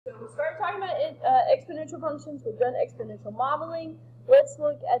started talking about exponential functions. We've done exponential modeling. Let's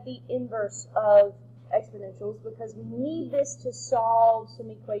look at the inverse of exponentials because we need this to solve some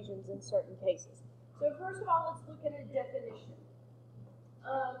equations in certain cases. So first of all, let's look at a definition.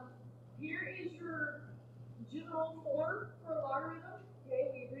 Here is your general form for a logarithm. Okay,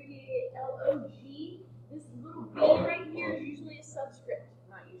 we abbreviate it log. This little b right here is usually a subscript.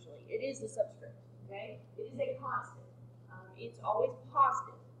 Not usually. It is a subscript. Okay, it is a constant. It's always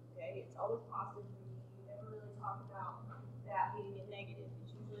positive. Okay, it's always positive. We never really talk about that being a negative.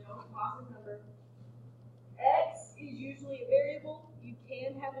 It's usually always a positive number. X is usually a variable. You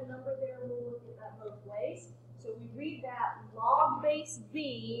can have a number there. We'll look at that both ways. So we read that log base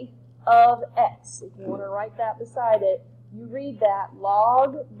b of x. If you want to write that beside it, you read that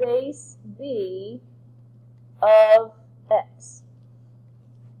log base b of x.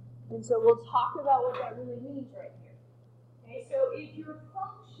 And so we'll talk about what that really means right here. Okay, so if your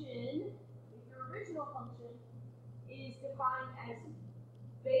original function is defined as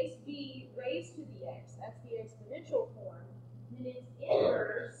base b raised to the x, that's the exponential form, then its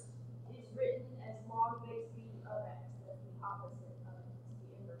inverse is written as log base b of x. That's the opposite of it. It's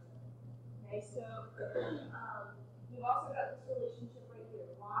the inverse of it. Okay, so we've also got this relationship right here.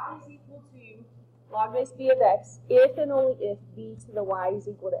 Y is equal to log base b of x if and only if b to the y is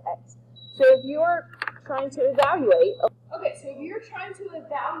equal to x. So if you're trying to evaluate,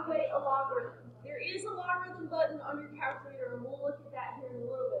 a logarithm, there is a logarithm button on your calculator, and we'll look at that here in a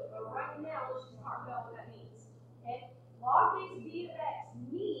little bit. But right now, let's just talk about what that means. Okay, log base b of x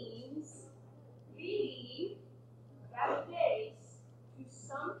means b, that base, to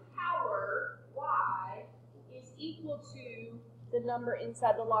some power y is equal to the number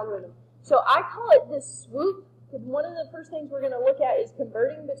inside the logarithm. So I call it this swoop, because one of the first things we're going to look at is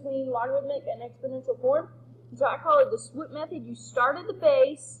converting between logarithmic and exponential form. So I call it the swoop method. You start at the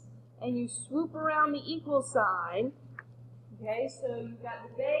base, and you swoop around the equal sign. Okay, so you've got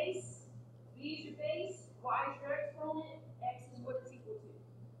the base, b is your base, y is your exponent, x is what it's equal to.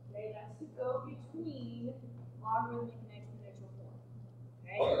 Okay, that's to go between logarithmic and exponential form.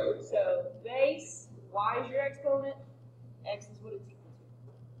 Okay, so base, y is your exponent, x is what it's equal to.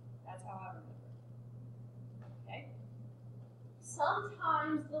 That's how I remember it. Okay?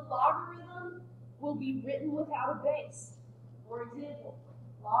 Sometimes the logarithm will be written without a base. For example,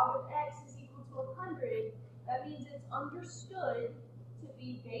 log of x is equal to 100. That means it's understood to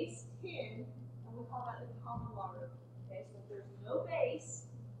be base 10, and we call that the common logarithm. Okay, so if there's no base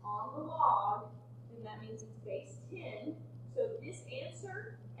on the log, then that means it's base 10. So this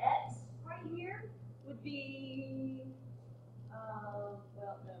answer, x, right here, would be, well,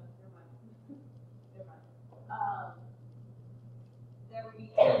 no, never mind. Never mind. That would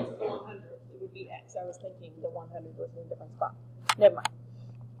be 10 to the 100. It would be x. I was thinking the 100 was in a different spot. Never mind.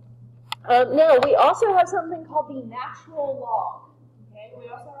 Now, we also have something called the natural log. Okay, we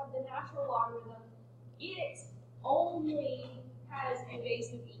also have the natural logarithm. It only has a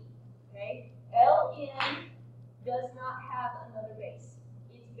base of e. Okay, Ln does not have another base.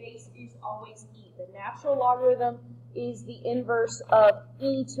 Its base is always e. The natural logarithm is the inverse of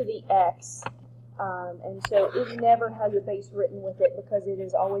e to the x. And so it never has a base written with it because it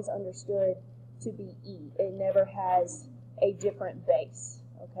is always understood to be e. It never has a different base.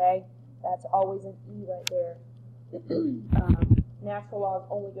 Okay, that's always an e right there. Natural log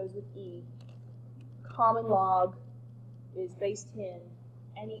only goes with e. Common log is base 10.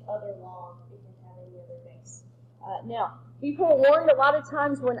 Any other log, it can have any other base. Now, be forewarned, a lot of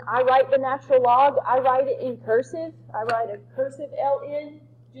times when I write the natural log, I write it in cursive. I write a cursive Ln,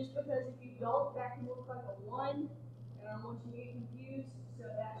 just because if you don't, that can look like a 1, and I don't want you to get confused. So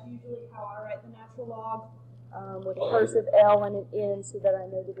that's usually how I write the natural log, with a cursive L and an N, so that I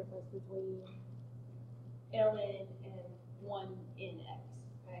know the difference between Ln and 1 in x.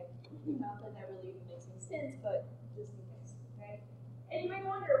 Okay? Not that that really even makes any sense, but just in case. Okay? And you may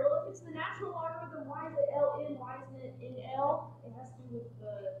wonder, well, if it's the natural logarithm, why is it Ln? Why isn't it in L? It has to do with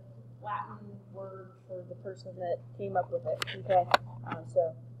the Latin word for the person that came up with it. Okay? So,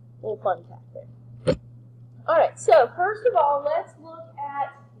 a little fun fact there. All right, so first of all, let's look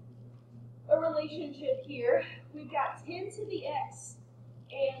at a relationship here. We've got 10 to the x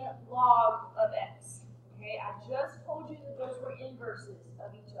and log of x. Okay, I just told you that those were inverses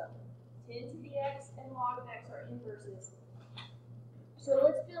of each other. 10 to the x and log of x are inverses. So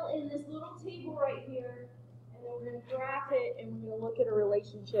let's fill in this little table right here, and then we're going to graph it, and we're going to look at a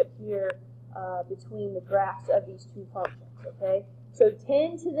relationship here between the graphs of these two functions. Okay, so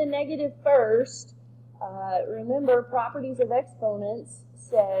 10 to the negative first. Remember, properties of exponents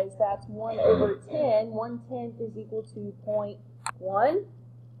says that's 1 over 10. 1/10 is equal to 0.1.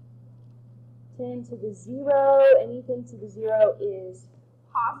 10 to the 0, anything to the 0 is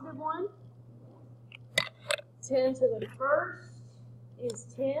positive 1. 10 to the first is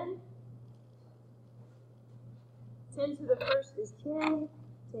 10. 10 to the first is 10.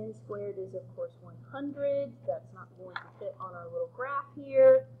 10 squared is, of course, 100. That's not going to fit on our little graph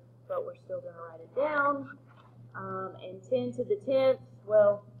here, but we're still going to write it down. And 10 to the 10th,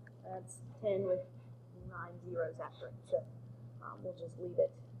 well, that's 10 with 9 zeros after it. So we'll just leave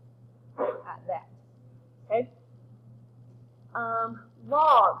it at that. Okay?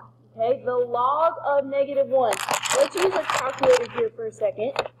 Log. Okay, the log of -1. Let's use a calculator here for a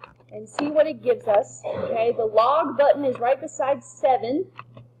second and see what it gives us. Okay, the log button is right beside 7.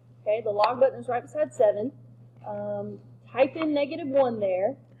 Okay, the log button is right beside 7. Type in -1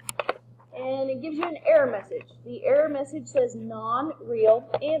 there, and it gives you an error message. The error message says non-real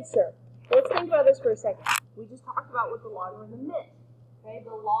answer. Let's think about this for a second. We just talked about what the logarithm meant. Okay,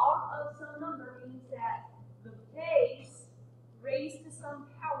 the log of some number means that the base raised to some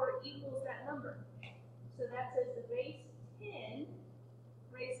power equals that number. So that says the base 10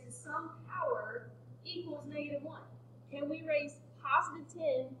 raised to some power equals -1. Can we raise positive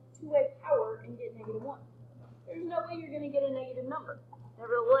 10 to a power and get -1? There's no way you're going to get a negative number.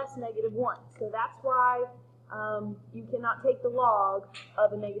 Nevertheless, -1. So that's why you cannot take the log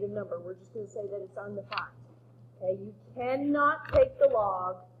of a negative number. We're just going to say that it's undefined. Okay, you cannot take the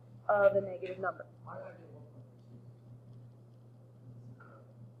log of a negative number.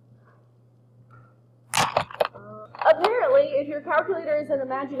 Apparently, if your calculator is in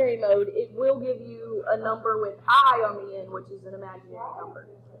imaginary mode, it will give you a number with I on the end, which is an imaginary number.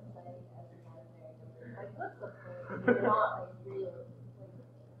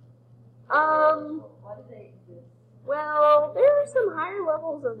 Well, there are some higher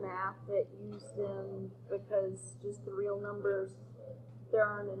levels of math that use them because just the real numbers, there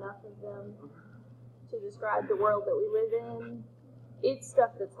aren't enough of them to describe the world that we live in. It's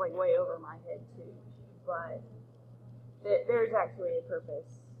stuff that's like way over my head too, but there's actually a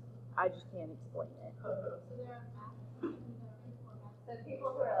purpose. I just can't explain it.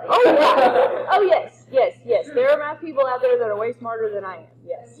 Oh yeah. Oh yes, yes, yes. There are math people out there that are way smarter than I am.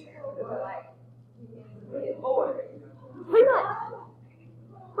 Yes. Pretty much.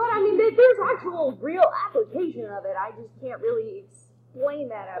 But I mean, there's actual real application of it. I just can't really explain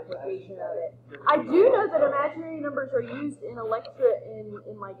that application of it. I do know that imaginary numbers are used in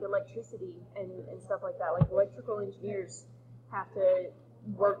like electricity and stuff like that. Like electrical engineers have to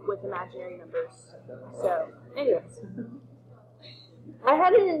work with imaginary numbers. So, anyways. I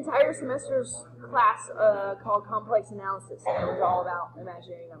had an entire semester's class called Complex Analysis, and it was all about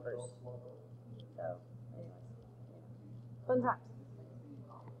imaginary numbers. So, anyways, fun times.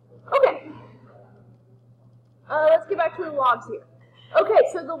 Okay, let's get back to the logs here. Okay,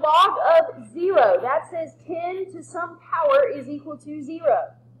 so the log of 0, that says 10 to some power is equal to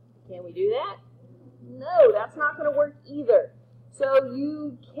 0. Can we do that? No, that's not going to work either. So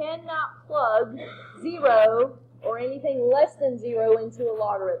you cannot plug 0 or anything less than 0 into a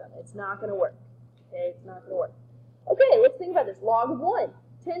logarithm. It's not going to work. Okay, it's not going to work. Okay, let's think about this. Log of 1.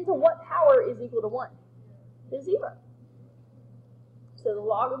 10 to what power is equal to 1? To 0. So the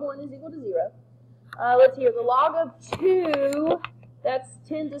log of 1 is equal to 0. Let's see here. The log of 2, that's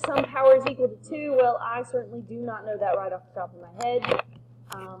 10 to some power is equal to 2. Well, I certainly do not know that right off the top of my head.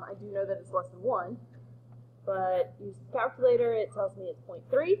 I do know that it's less than 1. But use the calculator, it tells me it's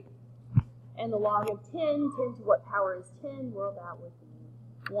 0.3. And the log of 10, 10 to what power is 10? Well, that would be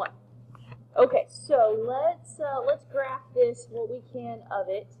 1. Okay, so let's graph this, what we can of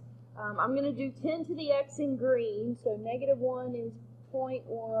it. I'm going to do 10 to the x in green, so -1 is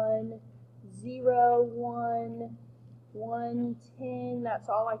 0.1, 0, 1, 1, 10. That's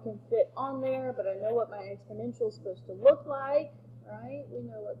all I can fit on there, but I know what my exponential is supposed to look like, right? We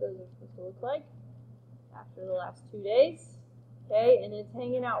know what those are supposed to look like after the last 2 days. Okay, and it's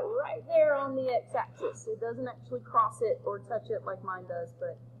hanging out right there on the x-axis. It doesn't actually cross it or touch it like mine does,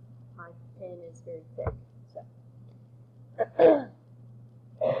 but my pen is very thick. So.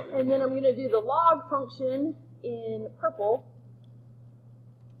 And then I'm going to do the log function in purple.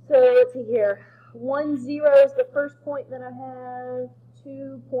 So let's see here. 1, 0 is the first point that I have.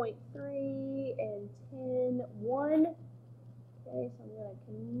 2.3 and 10, 1. Okay, so I'm going to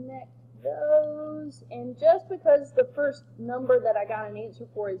connect those, and just because the first number that I got an answer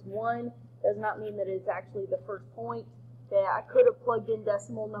for is 1 does not mean that it's actually the first point. Okay, I could have plugged in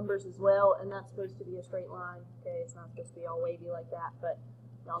decimal numbers as well, and that's supposed to be a straight line. Okay, it's not supposed to be all wavy like that, but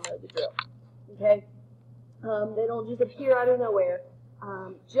y'all know the drill. Okay, they don't just appear out of nowhere.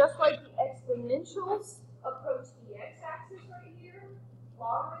 Just like the exponentials approach the x-axis right here,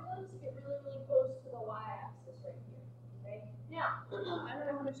 logarithms get really, really close to the y-axis right here. Okay? Now, I don't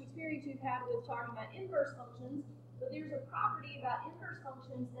know how much experience you've had with talking about inverse functions, but there's a property about inverse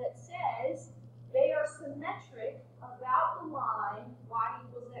functions that says they are symmetric about the line y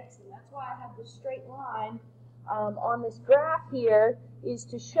equals x, and that's why I have the straight line on this graph here, is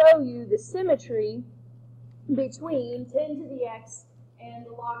to show you the symmetry between 10 to the x and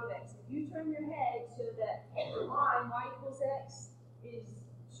the log of x. If you turn your head so that the line y equals x is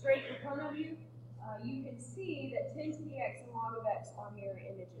straight in front of you, you can see that 10 to the x and log of x are mirror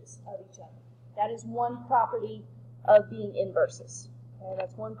images of each other. That is one property of being inverses. Okay,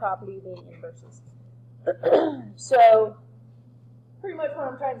 that's one property of being inverses. So, pretty much what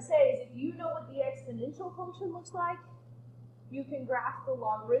I'm trying to say is if you know what the exponential function looks like, you can graph the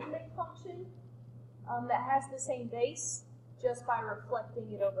logarithmic function that has the same base just by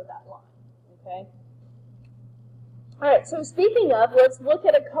reflecting it over that line. Okay? All right, so speaking of, let's look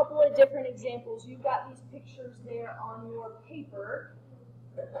at a couple of different examples. You've got these pictures there on your paper.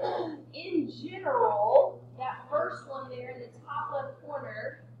 In general, that first one there in the top left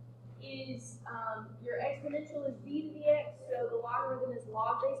corner is your exponential is b to the x, so the logarithm is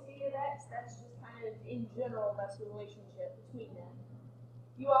log base b of x. That's just kind of, in general, that's the relationship between them.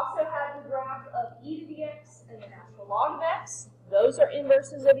 You also have the graph of e to the x and the natural log of x. Those are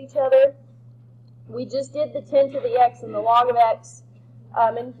inverses of each other. We just did the 10 to the x and the log of x.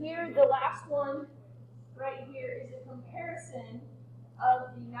 And here, the last one right here is a comparison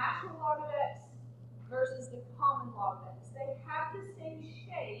of the natural log of x versus the common log of x. They have the same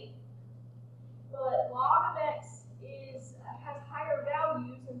shape, but log of x has higher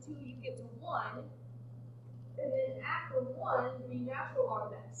values until you get to 1. And then after 1, the natural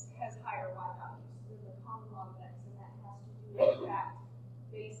log of x has higher y values than the common log of x, and that has to do with that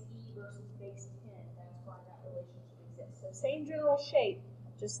base e versus base 10. That's why that relationship exists. So same general shape,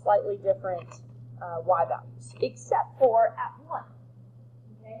 just slightly different y values, except for at 1.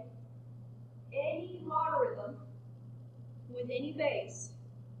 Okay? Any logarithm with any base,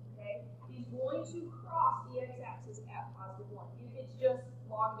 okay, is going to cross the x-axis at positive 1. If it's just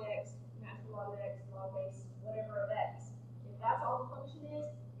log of x, natural log of x, log base, whatever of x, if that's all the function is,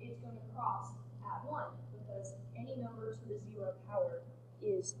 it's going to cross at 1 because any number to the 0 power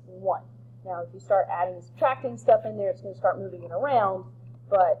is 1. Now, if you start adding and subtracting stuff in there, it's going to start moving it around,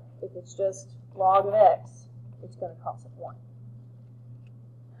 but if it's just log of x, it's going to cross at 1.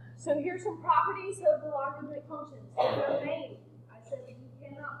 So here's some properties of the logarithmic functions. The domain, I said that you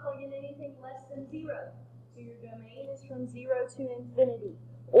cannot plug in anything less than 0. So your domain is from 0 to infinity.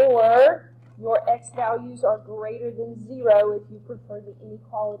 Or your x values are greater than 0 if you prefer the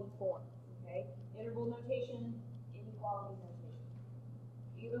inequality form. Okay? Interval notation, inequality notation.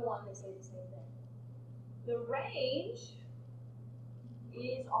 Either one, they say the same thing. The range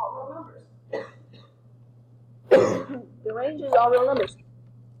is all real numbers. The range is all real numbers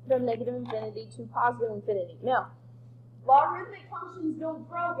from negative infinity to positive infinity. Now, logarithmic functions don't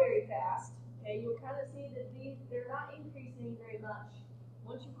grow very fast. Okay, you'll kind of see that they're not increasing very much.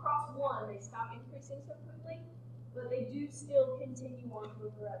 Once you cross 1, they stop increasing so quickly, but they do still continue on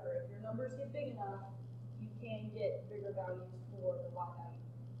for forever. If your numbers get big enough, you can get bigger values for the y value.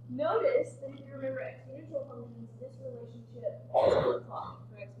 Notice that if you remember exponential functions, this relationship is flip-flopping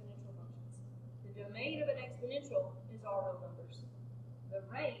for exponential functions. The domain of an exponential is all real numbers. The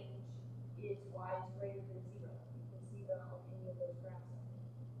range is y is greater than 0. You can see that on any of those graphs.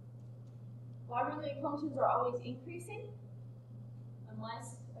 Logarithmic functions are always increasing,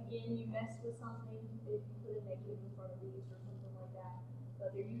 unless, again, you mess with something, if you put a negative in front of these or something like that.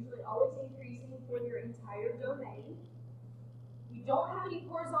 But they're usually always increasing for their entire domain. We don't have any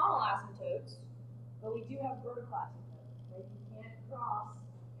horizontal asymptotes, but we do have vertical asymptotes. Right? You can't cross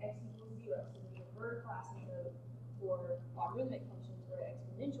x equals 0, so there's a vertical asymptote for logarithmic functions, where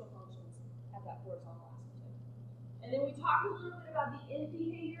exponential functions have that horizontal asymptote. And then we talked a little bit about the end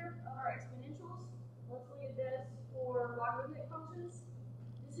behavior of our exponentials. Let's look at this for logarithmic functions.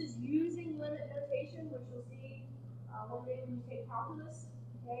 This is using limit notation, which you'll see one day when you take calculus.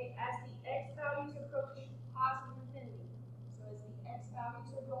 Okay, as the x values approach positive infinity. So as the x values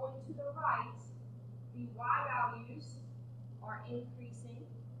are going to the right, the y values are increasing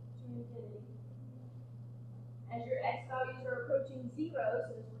to infinity. As your x values are approaching 0,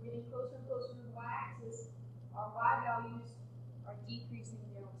 so as we're getting closer and closer to the y-axis, our y values are decreasing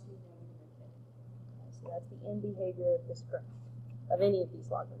down to negative infinity. Okay, so that's the end behavior of this graph, of any of these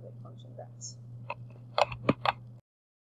logarithmic function graphs.